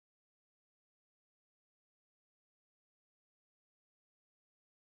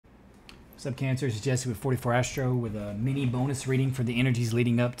Sub Cancer, it's Jesse with 44 Astro with a mini bonus reading for the energies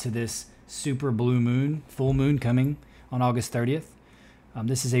leading up to this super blue moon, full moon coming on August 30th.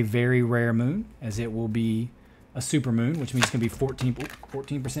 This is a very rare moon, as it will be a super moon, which means it's going to be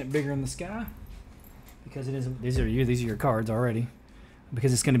 14% bigger in the sky. Because it is, these are your cards already.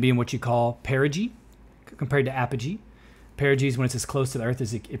 Because it's going to be in what you call perigee, compared to apogee. Perigee is when it's as close to the Earth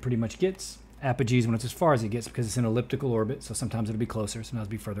as it pretty much gets. Apogee is when it's as far as it gets, because it's in elliptical orbit, so sometimes it'll be closer, sometimes it'll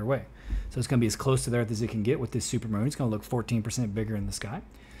be further away. So it's going to be as close to the Earth as it can get with this supermoon. It's going to look 14% bigger in the sky.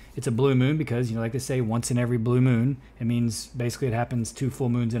 It's a blue moon because, you know, like they say, once in every blue moon, it means basically it happens 2 full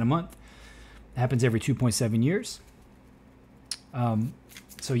moons in a month. It happens every 2.7 years.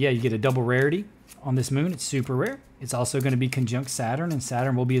 So yeah, you get a double rarity on this moon. It's super rare. It's also going to be conjunct Saturn, and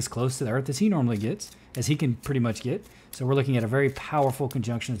Saturn will be as close to the Earth as he normally gets, as he can pretty much get. So we're looking at a very powerful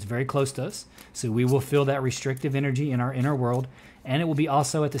conjunction. It's very close to us. So we will feel that restrictive energy in our inner world, and it will be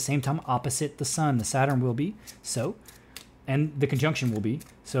also at the same time opposite the sun. The Saturn will be so, and the conjunction will be.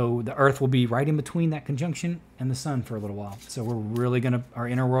 So the Earth will be right in between that conjunction and the sun for a little while. So we're really going to, our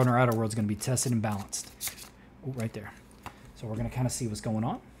inner world and our outer world is going to be tested and balanced. Oh, right there. So we're going to kind of see what's going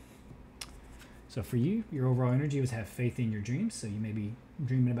on. So for you, your overall energy was have faith in your dreams. So you may be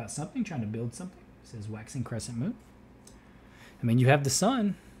dreaming about something, trying to build something. It says waxing crescent moon. I mean, you have the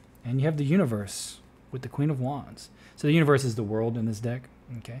sun and you have the universe with the Queen of Wands. So the universe is the world in this deck.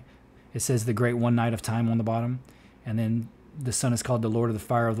 Okay. It says the great one night of time on the bottom. And then the sun is called the Lord of the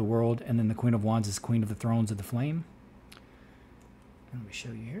Fire of the World. And then the Queen of Wands is Queen of the Thrones of the Flame. Let me show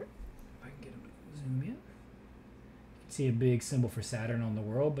you here. If I can get them to zoom in. See a big symbol for Saturn on the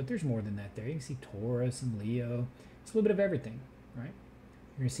world, but there's more than that there. You can see Taurus and Leo. It's a little bit of everything, right?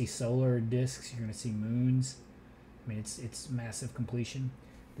 You're going to see solar disks. You're going to see moons. I mean, it's massive completion.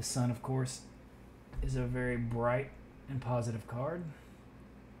 The sun, of course, is a very bright and positive card.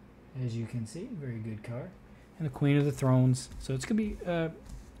 As you can see, very good card. And the Queen of the Thrones. So it's going to be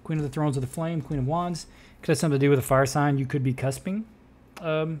Queen of the Thrones of the Flame, Queen of Wands. Could have something to do with a fire sign. You could be cusping.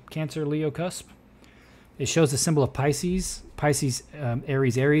 Cancer, Leo cusp. It shows the symbol of Pisces. Pisces,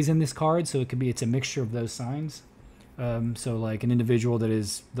 Aries in this card. So it could be, it's a mixture of those signs. So like an individual that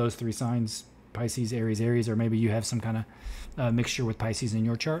is those 3 signs, Pisces, Aries, or maybe you have some kind of mixture with Pisces in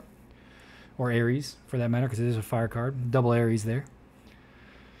your chart. Or Aries, for that matter, because it is a fire card. Double Aries there.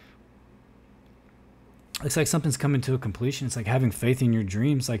 Looks like something's coming to a completion. It's like having faith in your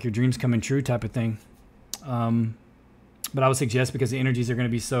dreams, like your dreams coming true type of thing. But I would suggest, because the energies are going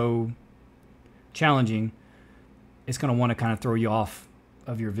to be so challenging, it's going to want to kind of throw you off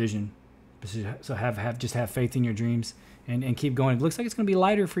of your vision. So just have faith in your dreams and keep going. It looks like it's going to be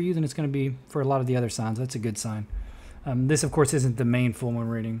lighter for you than it's going to be for a lot of the other signs. That's a good sign. This, of course, isn't the main full moon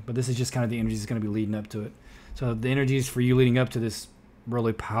reading, but this is just kind of the energies that's going to be leading up to it. So the energies for you leading up to this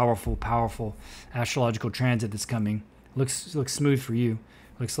really powerful astrological transit that's coming looks smooth for you.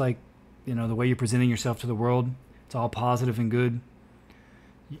 Looks like, you know, the way you're presenting yourself to the world, it's all positive and good.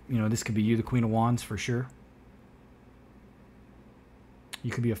 You know, this could be you, the Queen of Wands, for sure. You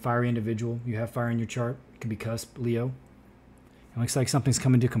could be a fiery individual. You have fire in your chart. It could be cusp, Leo. It looks like something's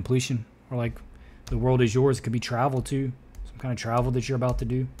coming to completion. Or like the world is yours. It could be travel too. Some kind of travel that you're about to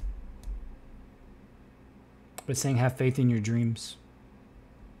do. But it's saying have faith in your dreams.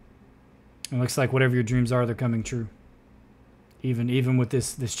 It looks like whatever your dreams are, they're coming true. Even with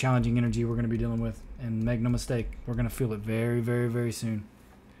this challenging energy we're going to be dealing with. And make no mistake, we're going to feel it very soon.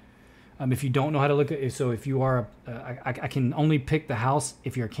 If you don't know how to look at it, so if you are, I can only pick the house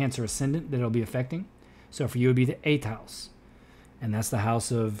if you're a Cancer ascendant that it'll be affecting. So for you, it would be the 8th house. And that's the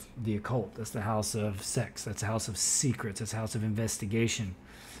house of the occult. That's the house of sex. That's the house of secrets. That's the house of investigation.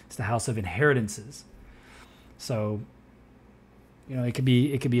 It's the house of inheritances. So, you know, it could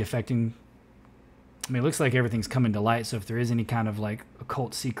be affecting. I mean, it looks like everything's coming to light. So if there is any kind of like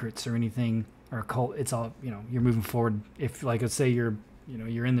occult secrets or anything, or occult, it's all, you know, you're moving forward. If, like, let's say you're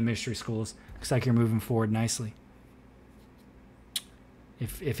in the mystery schools, looks like you're moving forward nicely.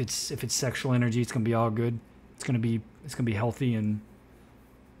 If it's sexual energy, it's gonna be all good. It's gonna be healthy, and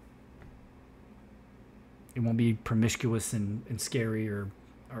it won't be promiscuous and scary or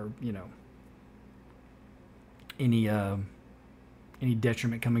you know, any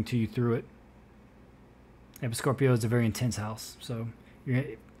detriment coming to you through it. Yeah, but Scorpio is a very intense house, so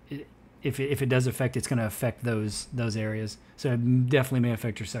if it does affect, it's going to affect those areas. So it definitely may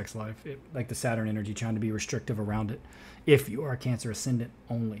affect your sex life, like the Saturn energy, trying to be restrictive around it. If you are a Cancer ascendant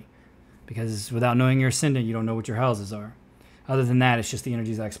only, because without knowing your ascendant, you don't know what your houses are. Other than that, it's just the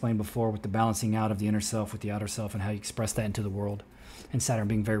energies I explained before, with the balancing out of the inner self with the outer self and how you express that into the world. And Saturn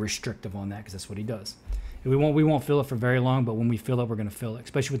being very restrictive on that, because that's what he does. We won't feel it for very long, but when we feel it, we're going to feel it,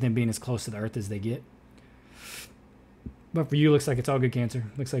 especially with them being as close to the earth as they get. But for you, looks like it's all good, Cancer.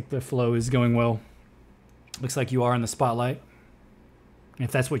 Looks like the flow is going well. Looks like you are in the spotlight. And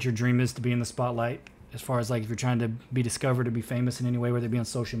if that's what your dream is, to be in the spotlight, as far as like if you're trying to be discovered or be famous in any way, whether it be on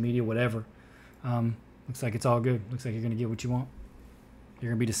social media, whatever, looks like it's all good. Looks like you're going to get what you want.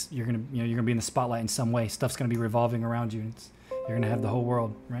 You're going to be in the spotlight in some way. Stuff's going to be revolving around you. You're going to have the whole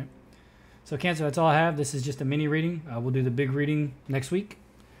world, right? So Cancer, that's all I have. This is just a mini reading. We'll do the big reading next week.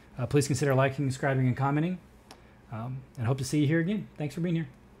 Please consider liking, subscribing, and commenting. And hope to see you here again. Thanks for being here.